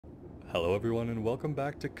Hello everyone and welcome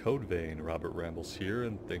back to CodeVein. Robert Rambles here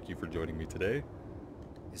and thank you for joining me today.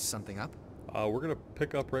 Is something up? We're gonna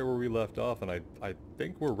pick up right where we left off, and I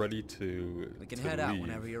think we're ready to We can head out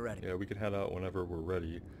whenever you're ready. Yeah, we can head out whenever we're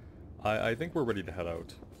ready. I think we're ready to head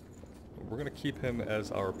out. We're gonna keep him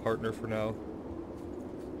as our partner for now.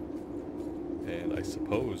 And I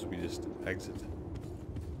suppose we just exit.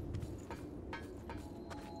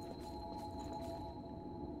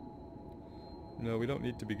 No, we don't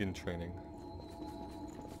need to begin training.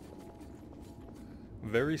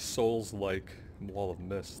 Very Souls-like wall of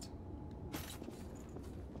mist.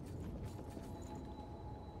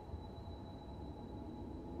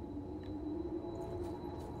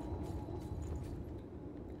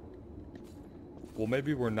 Well,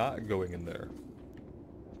 maybe we're not going in there.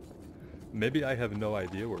 Maybe I have no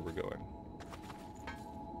idea where we're going.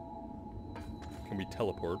 Can we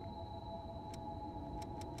teleport?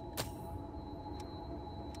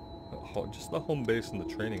 Just the home base in the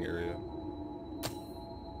training area.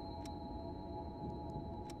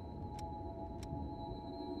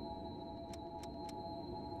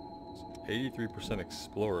 83%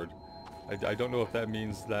 explored. I don't know if that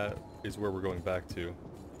means that is where we're going back to.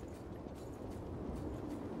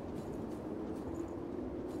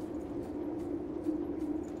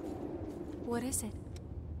 What is it?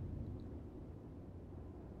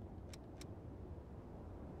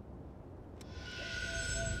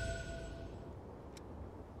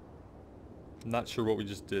 I'm not sure what we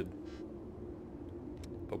just did,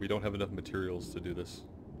 but we don't have enough materials to do this.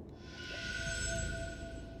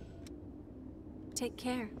 Take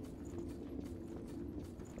care.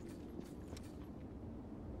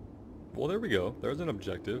 Well, there we go. There's an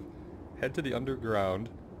objective. Head to the underground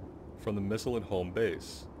from the missile and home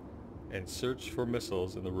base and search for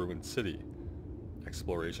missiles in the ruined city.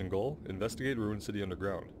 Exploration goal: investigate ruined city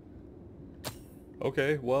underground.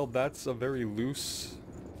 Okay, well, that's a very loose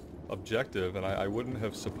objective, and I wouldn't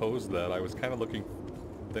have supposed that. I was kind of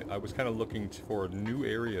looking for a new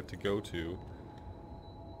area to go to,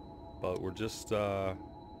 but we're just gonna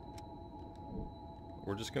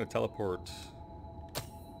teleport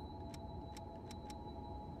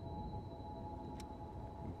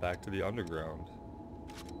back to the underground.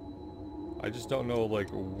 I just don't know, like,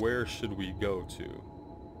 where should we go to?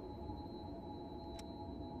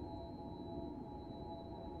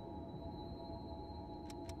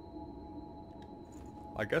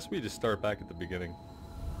 I guess we just start back at the beginning.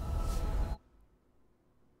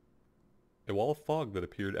 A wall of fog that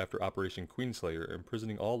appeared after Operation Queenslayer,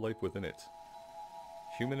 imprisoning all life within it.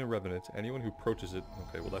 Human and Revenant, anyone who approaches it...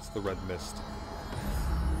 Okay, well that's the red mist.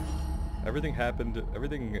 Everything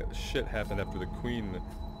shit happened after the Queen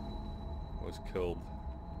was killed.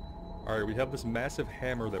 Alright, we have this massive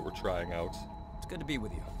hammer that we're trying out. It's good to be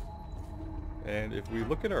with you. And if we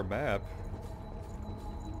look at our map,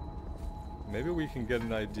 maybe we can get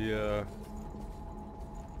an idea.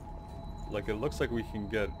 Like, it looks like we can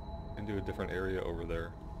get into a different area over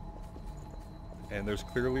there. And there's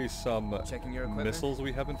clearly some missiles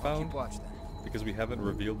we haven't found, keep watch, then. because we haven't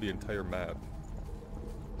revealed the entire map.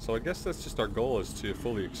 So I guess that's just our goal, is to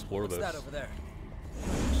fully explore this. What's that over there?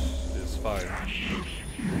 It's fine.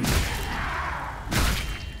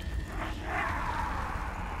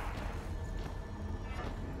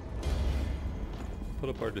 Put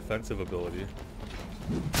up our defensive ability.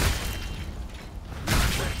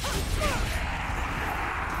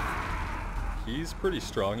 He's pretty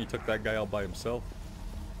strong. He took that guy out by himself.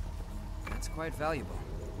 That's quite valuable.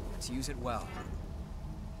 Let's use it well.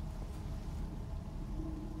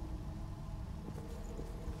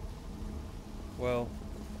 Well,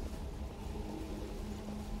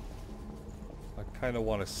 I kind of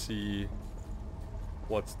want to see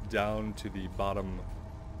what's down to the bottom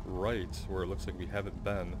right, where it looks like we haven't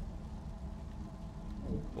been.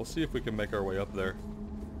 We'll see if we can make our way up there.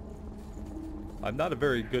 I'm not a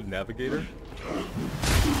very good navigator,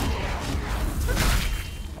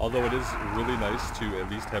 although it is really nice to at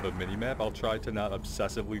least have a mini-map. I'll try to not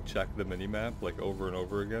obsessively check the mini-map like over and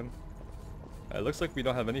over again. It looks like we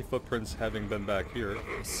don't have any footprints having been back here.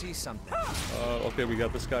 I see something. Okay, we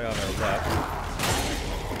got this guy on our left.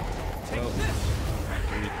 Well,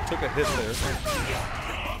 we took a hit there.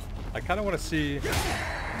 I kind of want to see...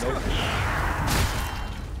 Nope.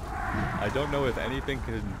 I don't know if anything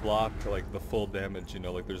can block, like, the full damage, you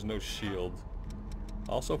know, like there's no shield.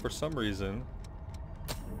 Also, for some reason,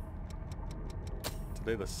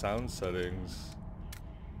 today the sound settings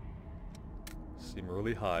seem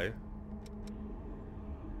really high.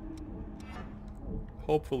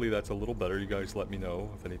 Hopefully that's a little better. You guys let me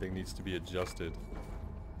know if anything needs to be adjusted.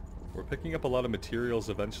 We're picking up a lot of materials.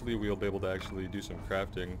 Eventually we'll be able to actually do some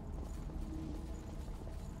crafting.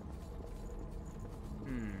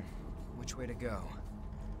 Which way to go?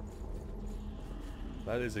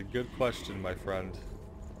 That is a good question, my friend.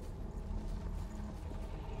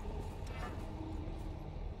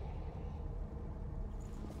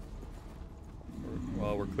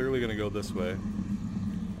 Well, we're clearly gonna go this way.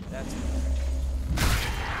 That's...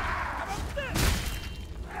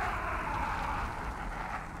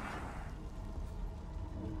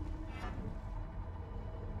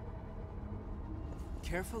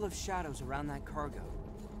 Careful of shadows around that cargo.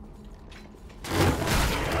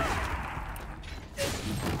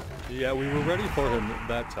 Yeah, we were ready for him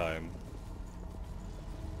that time.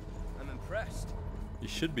 I'm impressed. You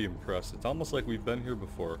should be impressed. It's almost like we've been here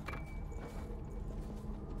before.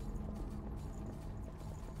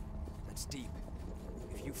 That's deep.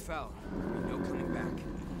 If you fell, there'd be no coming back.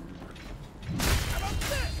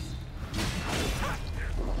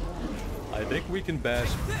 I think we can bash...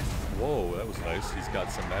 Whoa, that was nice. He's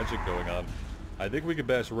got some magic going on. I think we can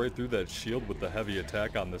bash right through that shield with the heavy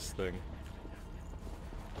attack on this thing.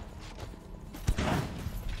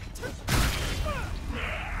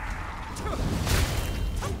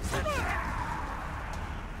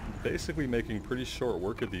 Basically making pretty short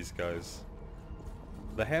work of these guys.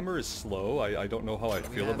 The hammer is slow. I don't know how I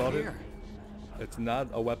feel about it. It's not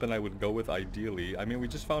a weapon I would go with ideally. I mean, we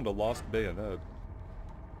just found a lost bayonet.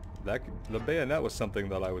 The bayonet was something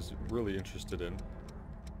that I was really interested in.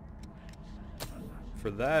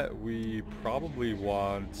 For that, we probably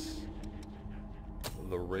want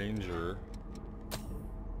the ranger.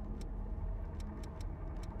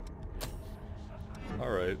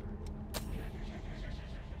 Alright.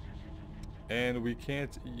 And we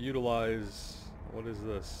can't utilize... What is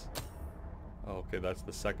this? Oh, okay, that's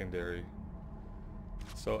the secondary.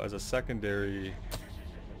 So as a secondary,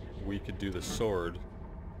 we could do the sword.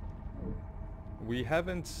 We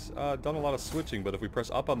haven't done a lot of switching, but if we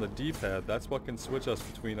press up on the D-pad, that's what can switch us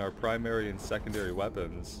between our primary and secondary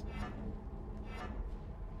weapons.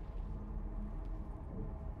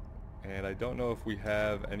 And I don't know if we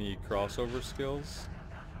have any crossover skills.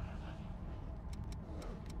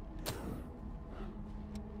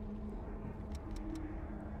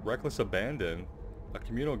 Reckless Abandon, a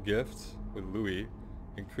communal gift with Louis,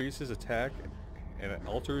 increases attack and it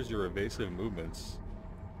alters your evasive movements.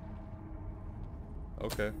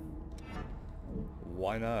 Okay.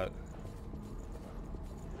 Why not?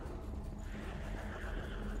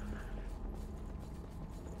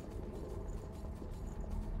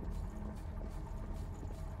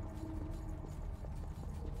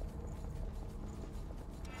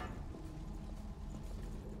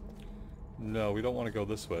 No, we don't want to go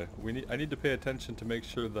this way. I need to pay attention to make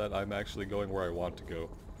sure that I'm actually going where I want to go.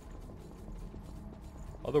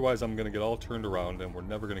 Otherwise, I'm going to get all turned around and we're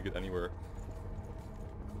never going to get anywhere.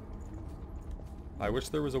 I wish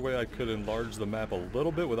there was a way I could enlarge the map a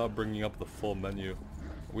little bit without bringing up the full menu.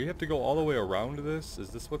 We have to go all the way around this? Is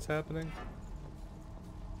this what's happening?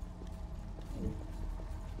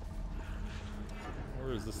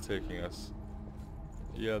 Where is this taking us?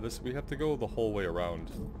 Yeah, we have to go the whole way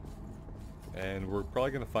around. And we're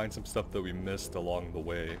probably going to find some stuff that we missed along the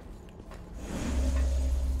way.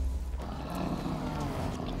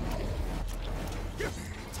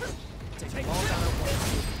 Take all down at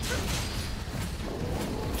once.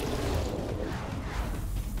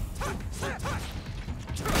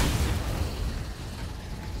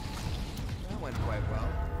 That went quite well.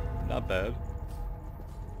 Not bad.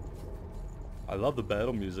 I love the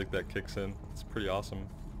battle music that kicks in. It's pretty awesome.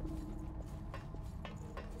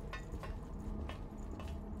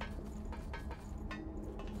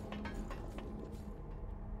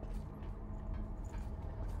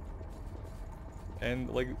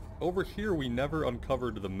 And like over here we never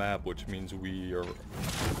uncovered the map, which means we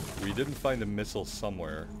didn't find a missile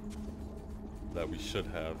somewhere that we should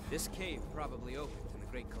have. This cave probably opened in the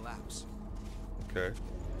Great Collapse. Okay.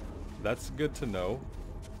 That's good to know.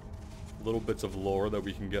 Little bits of lore that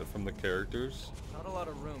we can get from the characters. Not a lot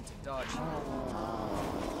of room to dodge.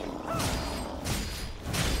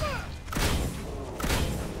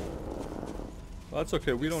 Well, that's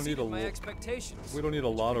okay. We don't need a my expectations. We don't need a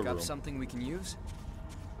lot of Pick room. up something we can use?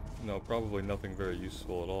 No, probably nothing very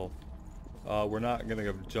useful at all. We're not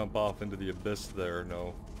gonna jump off into the abyss there,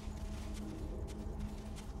 no.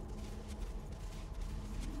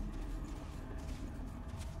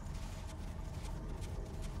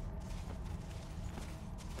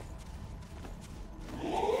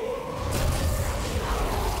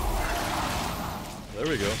 There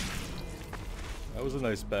we go. That was a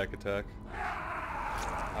nice back attack.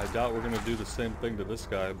 I doubt we're gonna do the same thing to this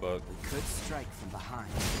guy, but... We could strike from behind.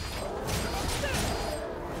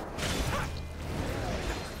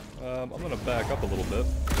 I'm gonna back up a little bit.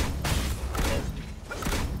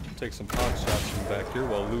 Take some pot shots from back here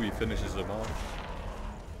while Louis finishes them off.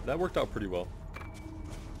 That worked out pretty well.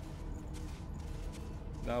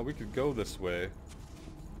 Now we could go this way,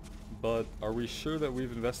 but are we sure that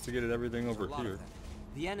we've investigated everything over here?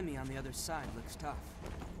 The enemy on the other side looks tough.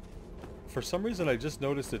 For some reason I just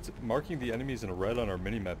noticed it's marking the enemies in red on our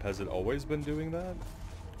minimap. Has it always been doing that?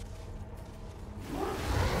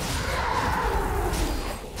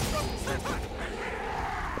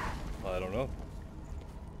 I don't know.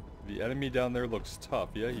 The enemy down there looks tough.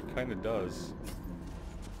 Yeah, he kind of does.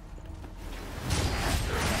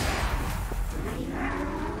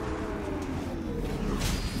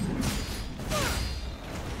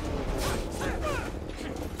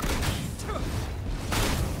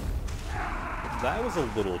 That was a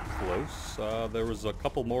little close. There was a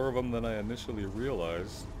couple more of them than I initially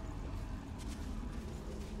realized.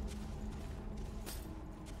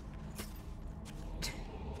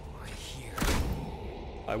 Right here.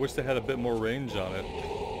 I wish they had a bit more range on it.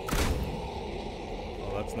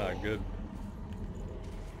 Oh, that's not good.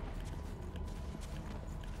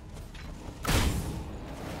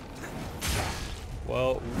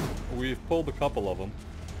 Well, we've pulled a couple of them.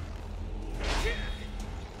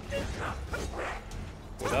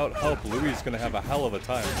 Without help, Louis is gonna have a hell of a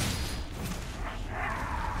time.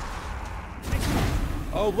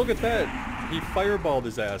 Oh, look at that! He fireballed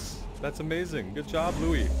his ass. That's amazing. Good job,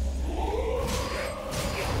 Louis.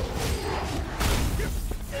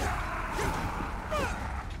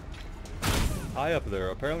 High up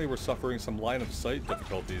there. Apparently we're suffering some line of sight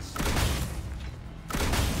difficulties.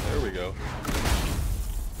 There we go.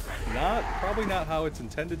 Probably not how it's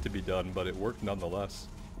intended to be done, but it worked nonetheless.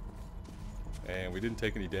 And we didn't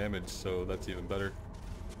take any damage, so that's even better.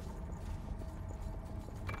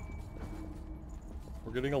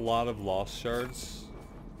 We're getting a lot of lost shards,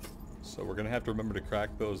 so we're gonna have to remember to crack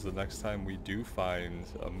those the next time we do find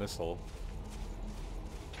a missile.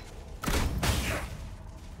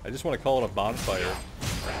 I just want to call it a bonfire.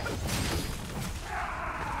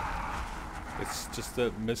 It's just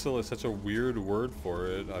that missile is such a weird word for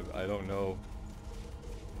it. I don't know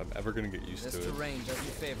if I'm ever gonna get used to it. This terrain doesn't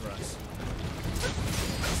favor us.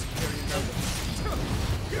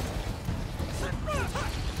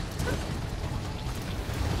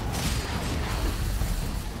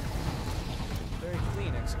 Very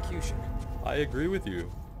clean execution. I agree with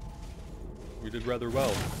you. We did rather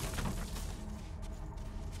well.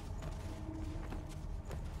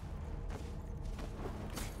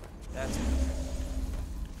 That's it.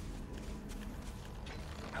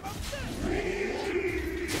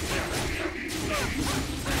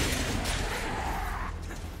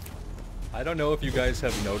 I don't know if you guys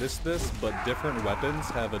have noticed this, but different weapons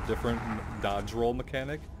have a different dodge roll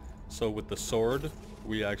mechanic. So with the sword,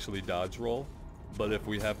 we actually dodge roll, but if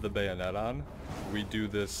we have the bayonet on, we do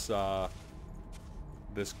this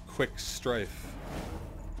this quick strafe.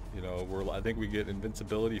 You know, I think we get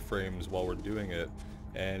invincibility frames while we're doing it.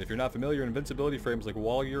 And if you're not familiar, invincibility frames, like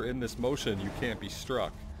while you're in this motion, you can't be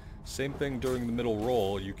struck. Same thing during the middle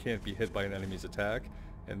roll, you can't be hit by an enemy's attack.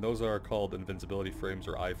 And those are called invincibility frames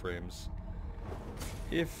or iframes.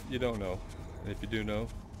 If you don't know. And if you do know,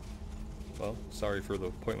 well, sorry for the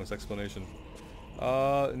pointless explanation.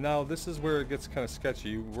 Now this is where it gets kind of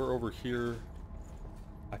sketchy. We're over here.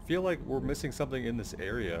 I feel like we're missing something in this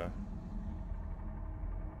area.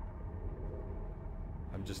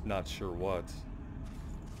 I'm just not sure what.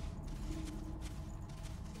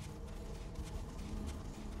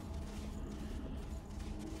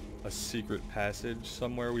 A secret passage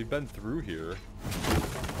somewhere. We've been through here.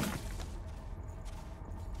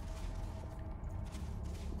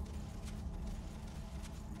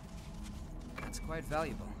 That's quite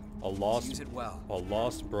valuable. A lost, use it well. A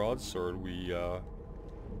lost broadsword we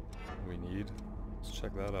need. Let's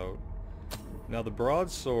check that out. Now the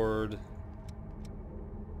broadsword,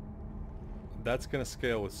 that's gonna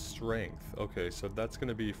scale with strength. Okay, so that's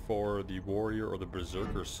gonna be for the warrior or the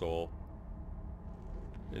berserker soul.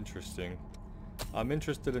 Interesting. I'm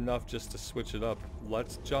interested enough just to switch it up.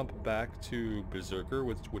 Let's jump back to berserker,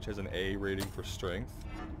 which has an A rating for strength.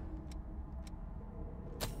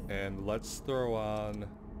 And let's throw on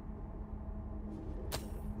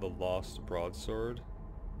the lost broadsword.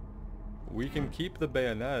 We can keep the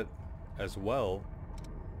bayonet as well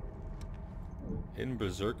in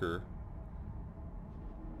berserker,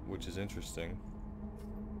 which is interesting.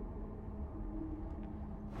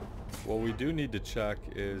 What we do need to check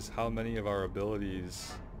is how many of our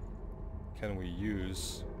abilities can we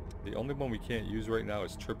use. The only one we can't use right now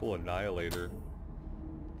is triple annihilator.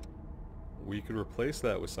 We could replace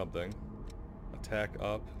that with something. Attack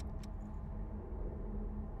up,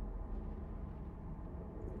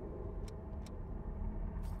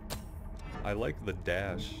 I like the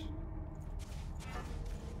dash.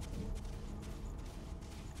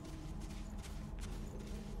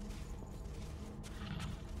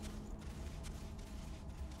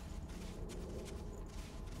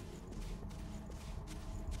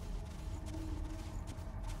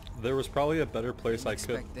 There was probably a better place I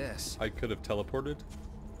could have teleported.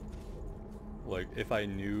 Like, if I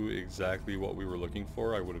knew exactly what we were looking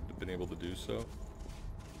for, I would have been able to do so.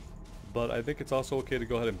 But I think it's also okay to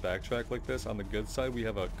go ahead and backtrack like this. On the good side, we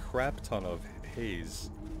have a crap ton of haze.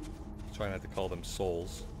 Try not to call them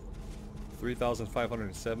souls.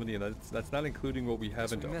 3,570, and that's not including what we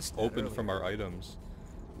haven't opened from our items.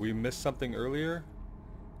 We missed something earlier?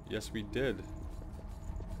 Yes, we did.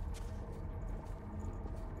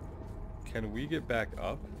 Can we get back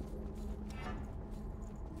up?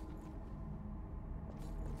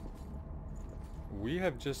 We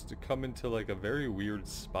have just come into like a very weird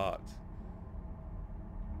spot.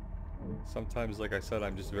 Sometimes, like I said,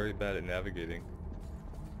 I'm just very bad at navigating.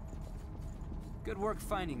 Good work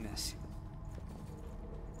finding this.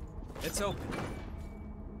 It's open.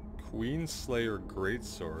 Queenslayer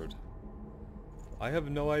Greatsword. I have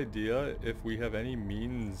no idea if we have any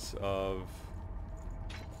means of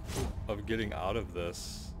getting out of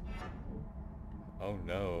this. Oh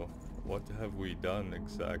no. What have we done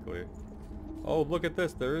exactly? Oh, look at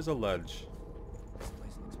this. There is a ledge. This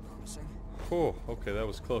place looks promising. Oh, okay, that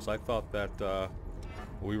was close. I thought that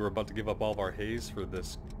we were about to give up all of our haze for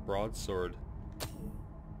this broadsword.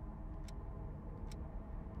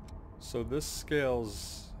 So this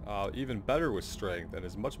scales even better with strength and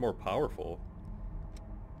is much more powerful.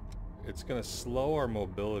 It's gonna slow our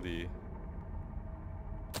mobility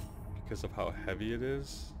because of how heavy it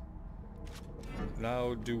is.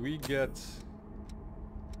 Now, do we get...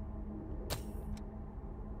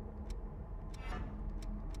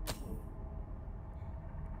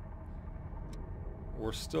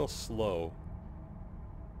 We're still slow.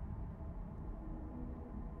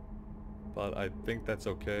 But I think that's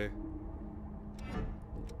okay.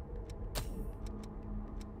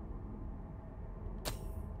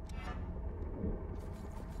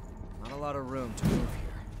 Not a lot of room to move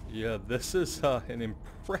here. Yeah, this is an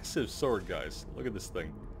impressive sword, guys. Look at this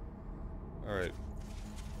thing. Alright.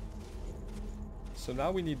 So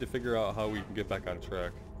now we need to figure out how we can get back on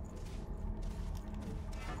track.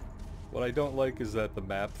 What I don't like is that the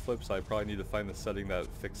map flips. I probably need to find the setting that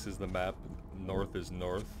fixes the map. North is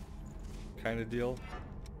north kind of deal.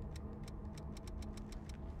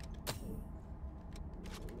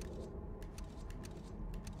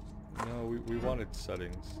 No, we wanted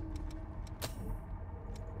settings.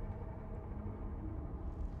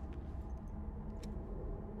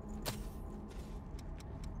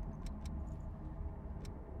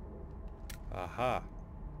 Aha.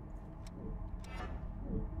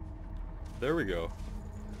 There we go.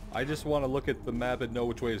 I just want to look at the map and know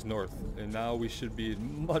which way is north. And now we should be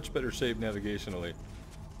in much better shape navigationally.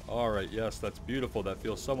 Alright, yes, that's beautiful. That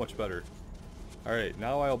feels so much better. Alright,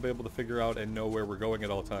 now I'll be able to figure out and know where we're going at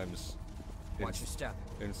all times. Watch your step.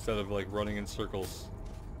 Instead of like running in circles.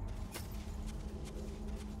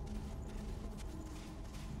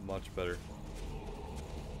 Much better.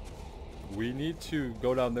 We need to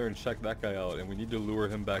go down there and check that guy out, and we need to lure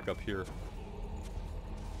him back up here.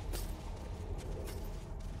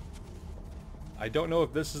 I don't know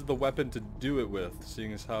if this is the weapon to do it with,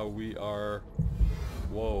 seeing as how we are...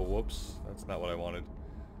 Whoa, whoops. That's not what I wanted.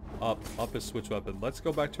 Up is switch weapon. Let's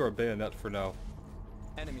go back to our bayonet for now.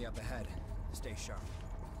 Enemy up ahead. Stay sharp.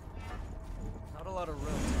 Not a lot of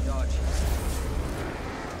room to dodge.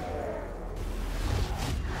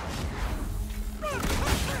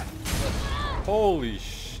 Holy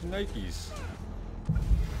shnikes.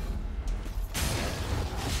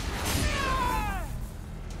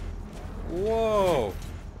 Whoa.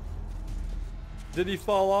 Did he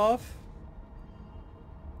fall off?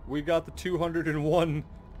 We got the 201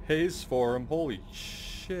 haze for him. Holy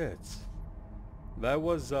shit. That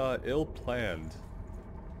was ill-planned.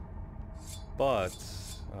 But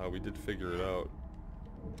we did figure it out.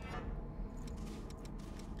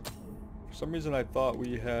 For some reason I thought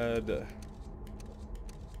we had...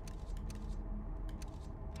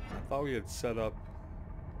 I thought we had set up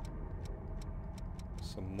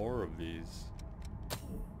some more of these.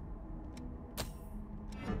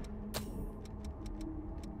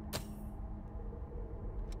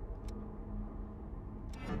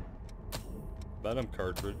 Venom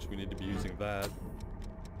cartridge, we need to be using that.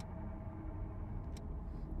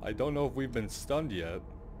 I don't know if we've been stunned yet.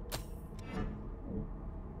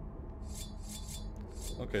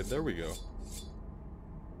 Okay, there we go.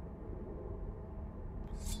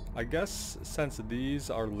 I guess since these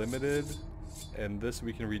are limited, And this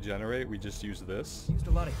we can regenerate. We just use this. Used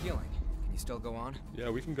a lot of healing. Can you still go on? Yeah,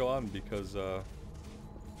 we can go on because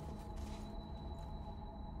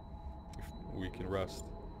we can rest.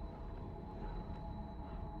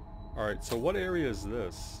 Alright, so what area is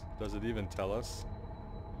this? Does it even tell us?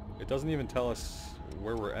 It doesn't even tell us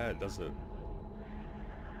where we're at, does it?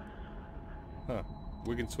 Huh.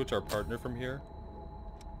 We can switch our partner from here.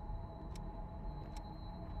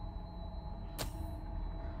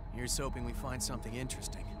 Here's hoping we find something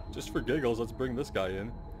interesting. Just for giggles, let's bring this guy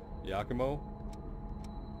in. Yakumo.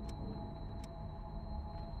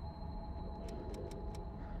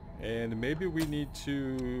 And maybe we need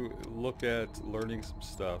to look at learning some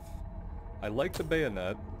stuff. I like the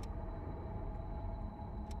bayonet.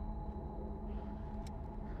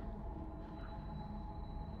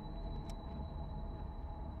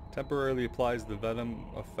 Temporarily applies the venom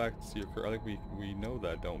effect to your... I think we know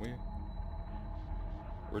that, don't we?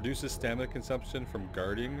 Reduces stamina consumption from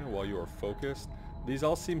guarding while you are focused. These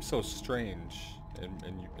all seem so strange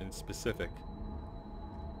and specific.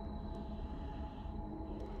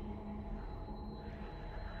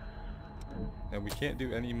 And we can't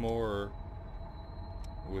do any more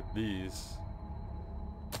with these.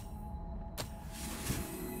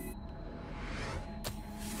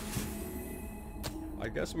 I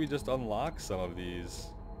guess we just unlock some of these.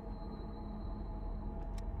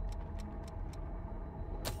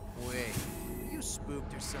 Wait, are you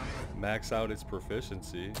spooked or something? Max out its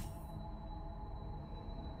proficiency.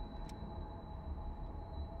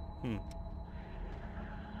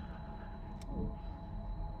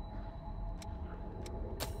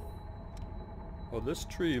 Well, this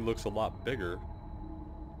tree looks a lot bigger.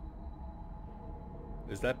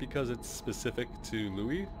 Is that because it's specific to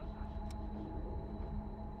Louis?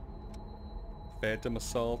 Phantom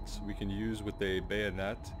Assault we can use with a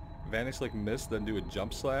bayonet. Vanish like mist, then do a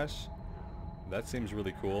jump slash. That seems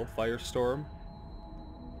really cool. Firestorm.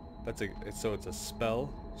 So it's a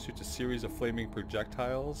spell. Shoots a series of flaming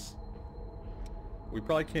projectiles. We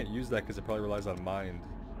probably can't use that because it probably relies on mind.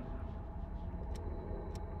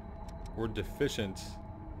 We're deficient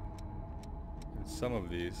in some of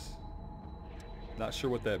these. Not sure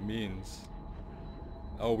what that means.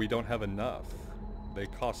 Oh, we don't have enough. They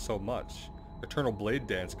cost so much. Eternal Blade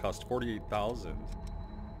Dance cost 48,000.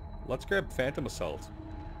 Let's grab Phantom Assault.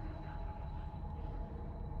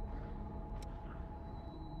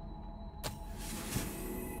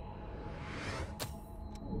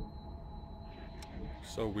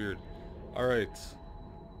 So weird. Alright.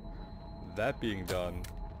 That being done,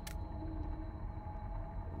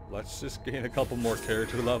 let's just gain a couple more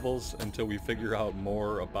character levels until we figure out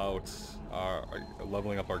more about our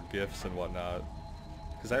leveling up our gifts and whatnot.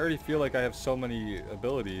 Because I already feel like I have so many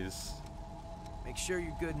abilities Make sure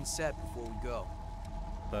you're good and set before we go.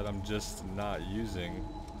 that I'm just not using.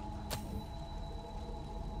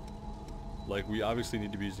 Like, we obviously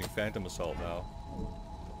need to be using Phantom Assault now.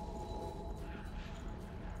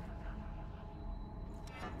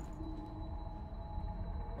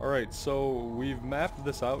 Alright, so we've mapped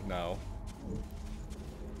this out now.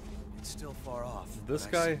 It's still far off. This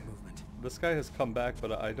but I see guy, movement. this guy has come back,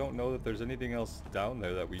 but I don't know that there's anything else down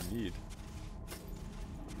there that we need.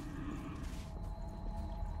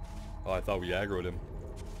 Oh, I thought we aggroed him.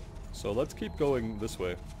 So let's keep going this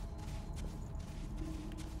way.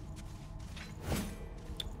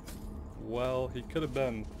 Well, he could have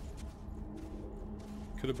been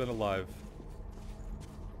alive.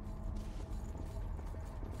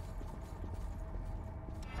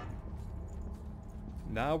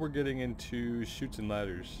 Now we're getting into chutes and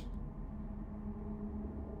ladders.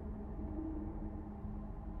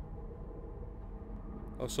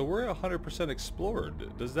 Oh, so we're 100%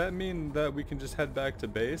 explored. Does that mean that we can just head back to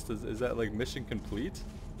base? Is that like mission complete?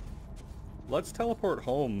 Let's teleport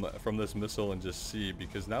home from this missile and just see,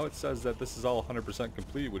 because now it says that this is all 100%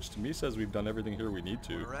 complete, which to me says we've done everything here we need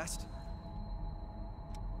to. Wanna rest?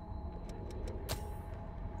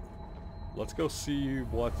 Let's go see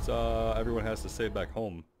what everyone has to say back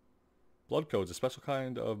home. Blood codes, a special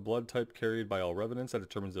kind of blood type carried by all revenants that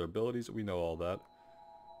determines their abilities. We know all that.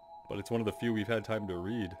 But it's one of the few we've had time to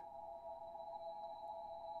read.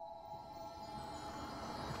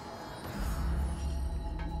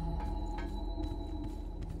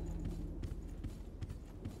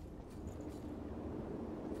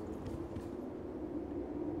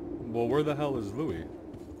 Well, where the hell is Louis?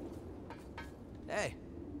 Hey,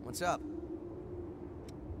 what's up?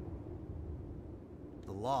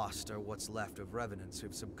 The lost are what's left of revenants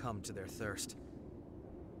who've succumbed to their thirst.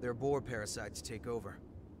 Their boar parasites take over,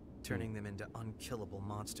 turning them into unkillable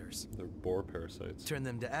monsters. They're boar parasites. Turn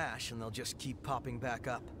them to ash and they'll just keep popping back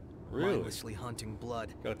up. Really? mindlessly hunting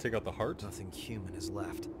blood. Gotta take out the heart? Nothing human is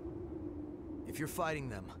left. If you're fighting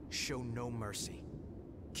them, show no mercy.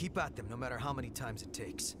 Keep at them no matter how many times it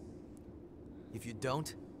takes. If you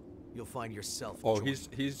don't, you'll find yourself. Oh, he's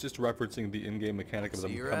just referencing the in-game mechanic of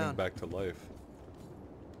them See you coming around. back to life.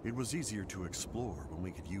 It was easier to explore when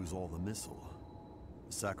we could use all the missile.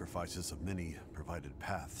 The sacrifices of many provided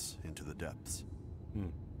paths into the depths.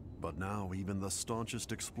 But now even the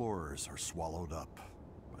staunchest explorers are swallowed up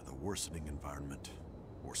by the worsening environment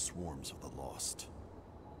or swarms of the lost.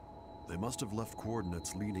 They must have left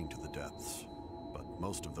coordinates leading to the depths, but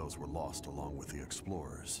most of those were lost along with the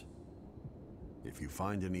explorers. If you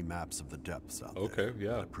find any maps of the depths out there,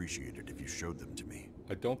 yeah. I'd appreciate it if you showed them to me.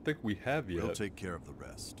 I don't think we have yet. We'll take care of the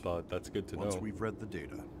rest. But that's good to Once know. we've read the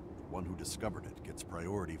data, the one who discovered it gets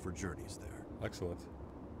priority for journeys there. Excellent.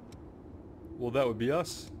 Well, that would be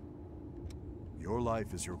us. Your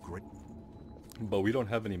life is your great... But we don't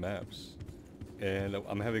have any maps. And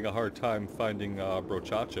I'm having a hard time finding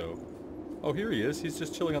Brochacho. Oh, here he is. He's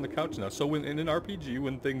just chilling on the couch now. So in an RPG,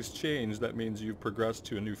 when things change, that means you've progressed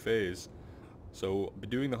to a new phase. So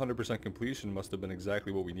doing the 100% completion must have been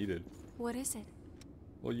exactly what we needed. What is it?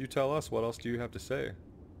 Well, you tell us. What else do you have to say?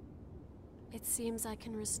 It seems I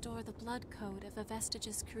can restore the blood code of a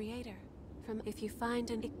vestige's creator. From if you find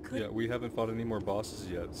an it could. Yeah, we haven't fought any more bosses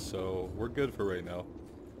yet, so we're good for right now.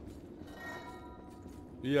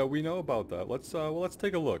 Yeah, we know about that. Let's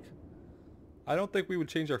take a look. I don't think we would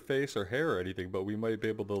change our face or hair or anything, but we might be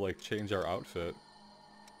able to like change our outfit.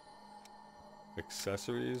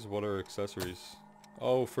 Accessories? What are accessories?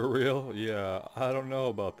 Oh, for real? Yeah, I don't know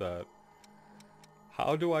about that.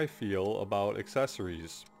 How do I feel about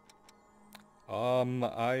accessories?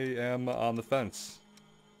 I am on the fence.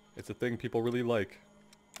 It's a thing people really like.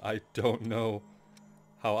 I don't know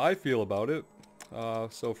how I feel about it.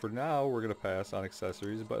 So for now, we're gonna pass on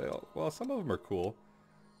accessories, but, well, some of them are cool.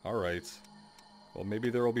 Alright. Well, maybe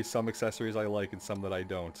there will be some accessories I like and some that I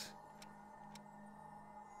don't.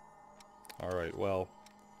 Alright, well.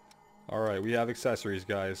 Alright, we have accessories,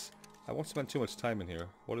 guys. I won't spend too much time in here.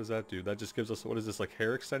 What does that do? That just gives us, what is this, like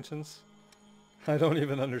hair extensions? I don't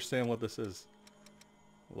even understand what this is.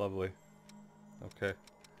 Lovely. Okay.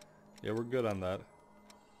 Yeah, we're good on that.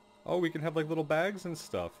 Oh, we can have like little bags and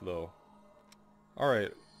stuff, though.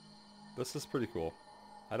 Alright. This is pretty cool.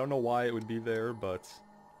 I don't know why it would be there, but...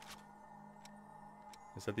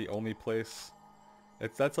 Is that the only place?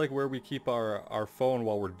 That's like where we keep our phone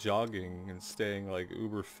while we're jogging and staying like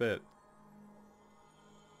uber fit.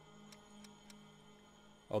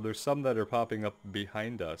 Oh, there's some that are popping up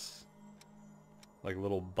behind us. Like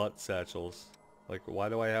little butt satchels. Like, why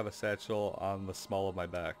do I have a satchel on the small of my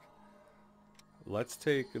back? Let's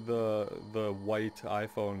take the white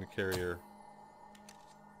iPhone carrier.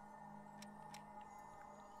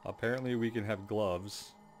 Apparently we can have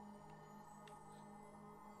gloves.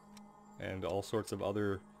 And all sorts of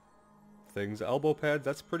other things. Elbow pads,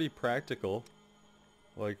 that's pretty practical.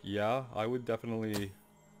 Like, yeah, I would definitely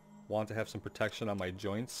want to have some protection on my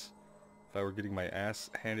joints if I were getting my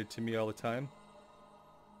ass handed to me all the time.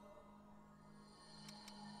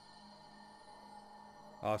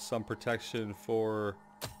 Some protection for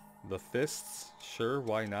the fists. Sure,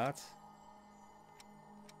 why not?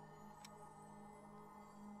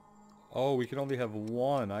 Oh, we can only have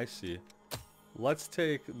one, I see. Let's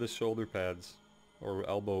take the shoulder pads. Or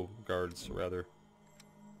elbow guards, rather.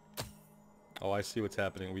 Oh, I see what's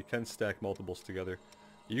happening. We can stack multiples together.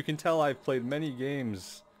 You can tell I've played many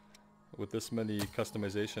games with this many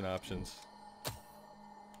customization options.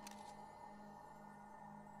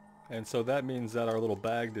 And so that means that our little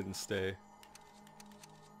bag didn't stay.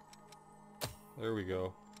 There we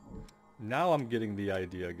go. Now I'm getting the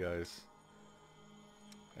idea, guys.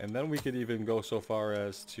 And then we could even go so far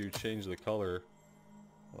as to change the color.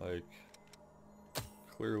 Like,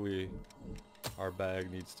 clearly our bag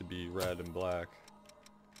needs to be red and black.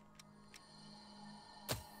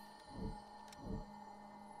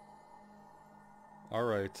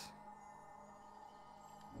 Alright.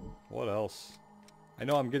 What else? I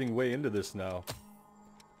know I'm getting way into this now.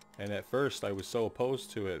 And at first I was so opposed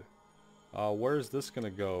to it. Where's this gonna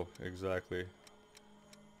go exactly?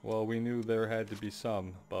 Well, we knew there had to be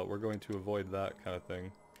some, but we're going to avoid that kind of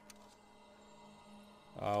thing.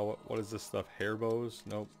 What is this stuff? Hair bows?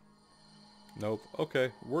 Nope. Nope.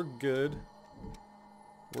 Okay, we're good.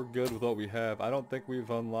 We're good with what we have. I don't think we've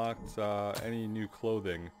unlocked any new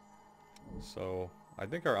clothing. So, I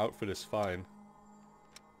think our outfit is fine.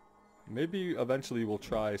 Maybe eventually we'll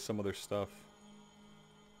try some other stuff.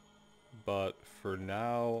 But for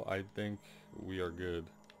now, I think we are good.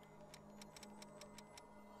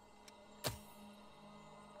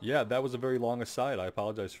 Yeah, that was a very long aside. I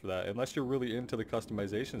apologize for that. Unless you're really into the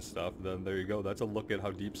customization stuff, then there you go. That's a look at how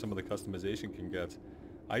deep some of the customization can get.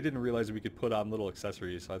 I didn't realize we could put on little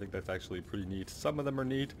accessories, so I think that's actually pretty neat. Some of them are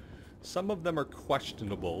neat. Some of them are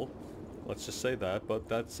questionable. Let's just say that, but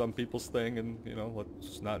that's some people's thing, and, you know,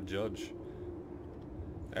 let's not judge.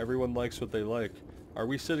 Everyone likes what they like. Are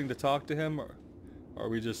we sitting to talk to him, or are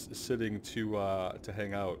we just sitting to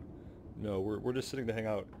hang out? No, we're just sitting to hang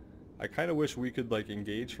out. I kind of wish we could, like,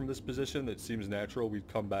 engage from this position. It seems natural. We'd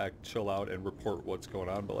come back, chill out, and report what's going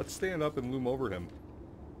on. But let's stand up and loom over him.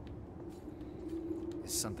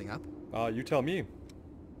 Is something up? You tell me.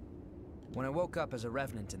 When I woke up as a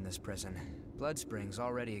Revenant in this prison, blood springs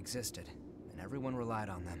already existed, and everyone relied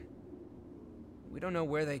on them. We don't know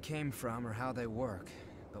where they came from or how they work,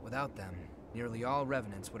 but without them, nearly all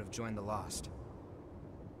Revenants would have joined the Lost.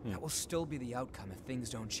 That will still be the outcome if things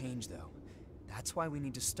don't change, though. That's why we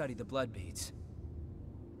need to study the Bloodbeads.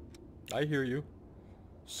 I hear you.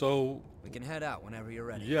 So... we can head out whenever you're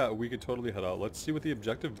ready. yeah, we could totally head out. Let's see what the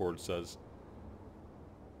objective board says.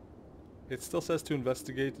 It still says to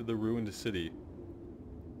investigate the ruined city.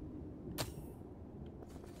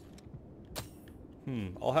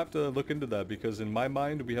 I'll have to look into that, because in my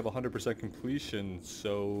mind we have 100% completion,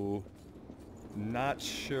 so... not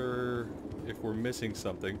sure if we're missing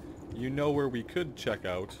something. You know where we could check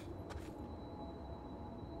out.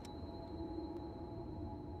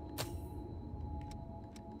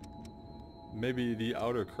 Maybe the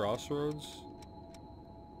outer crossroads?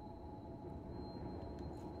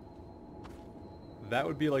 That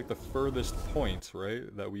would be like the furthest point,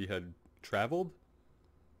 right, that we had traveled?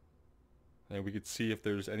 And we could see if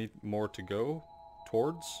there's any more to go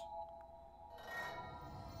towards.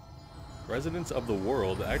 Residents of the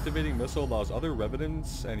world. Activating missile allows other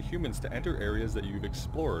revenants and humans to enter areas that you've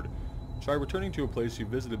explored. Try returning to a place you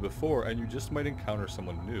visited before and you just might encounter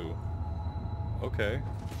someone new. Okay.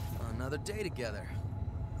 Another day together.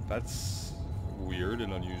 That's weird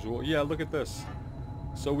and unusual. Yeah, look at this.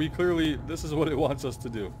 So we clearly, this is what it wants us to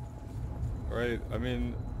do. Right? I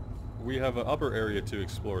mean, we have an upper area to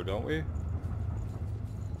explore, don't we?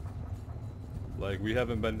 Like, we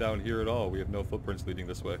haven't been down here at all. We have no footprints leading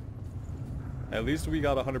this way. At least we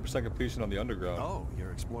got 100% completion on the underground. Oh,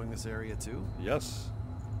 you're exploring this area too? Yes.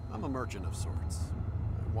 I'm a merchant of sorts.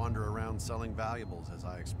 I wander around selling valuables as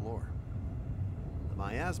I explore. The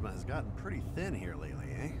miasma has gotten pretty thin here lately,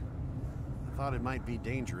 eh? I thought it might be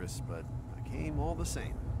dangerous, but I came all the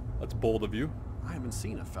same. That's bold of you. I haven't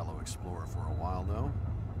seen a fellow explorer for a while, though.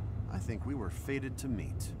 I think we were fated to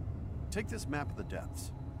meet. Take this map of the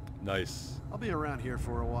depths. Nice. I'll be around here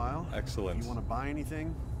for a while. Excellent. If you want to buy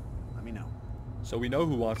anything, let me know. So we know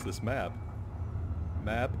who wants this map.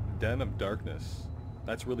 Map Den of Darkness.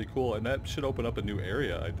 That's really cool, and that should open up a new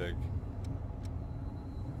area, I think.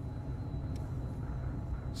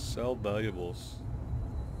 Sell valuables.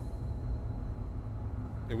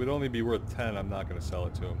 It would only be worth 10. I'm not going to sell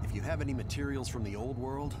it to him. If you have any materials from the old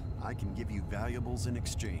world, I can give you valuables in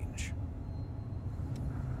exchange.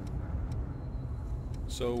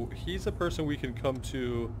 So he's a person we can come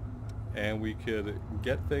to and we could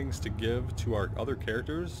get things to give to our other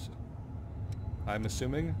characters, I'm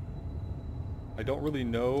assuming. I don't really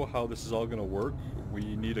know how this is all going to work.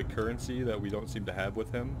 We need a currency that we don't seem to have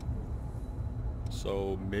with him.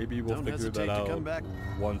 So maybe we'll figure that out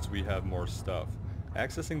once we have more stuff.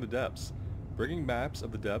 Accessing the depths. Bringing maps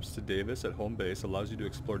of the depths to Davis at home base allows you to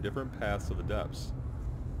explore different paths to the depths.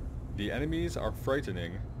 The enemies are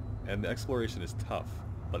frightening and the exploration is tough,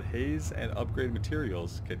 but haze and upgraded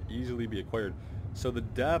materials can easily be acquired. So the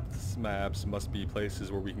depths maps must be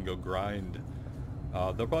places where we can go grind.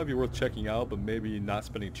 They'll probably be worth checking out, but maybe not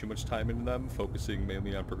spending too much time in them, focusing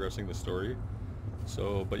mainly on progressing the story.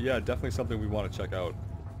 So, but yeah, definitely something we want to check out.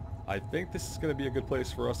 I think this is going to be a good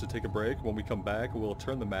place for us to take a break. When we come back, we'll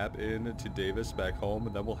turn the map in to Davis back home,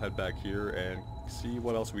 and then we'll head back here and see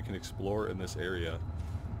what else we can explore in this area.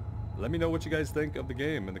 Let me know what you guys think of the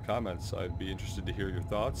game in the comments. I'd be interested to hear your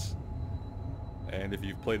thoughts. And if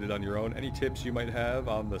you've played it on your own, any tips you might have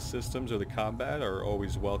on the systems or the combat are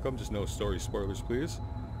always welcome. Just no story spoilers, please.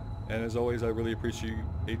 And as always, I really appreciate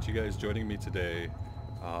you guys joining me today.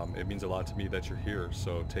 It means a lot to me that you're here,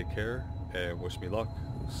 so take care and wish me luck.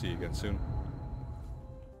 We'll see you again soon.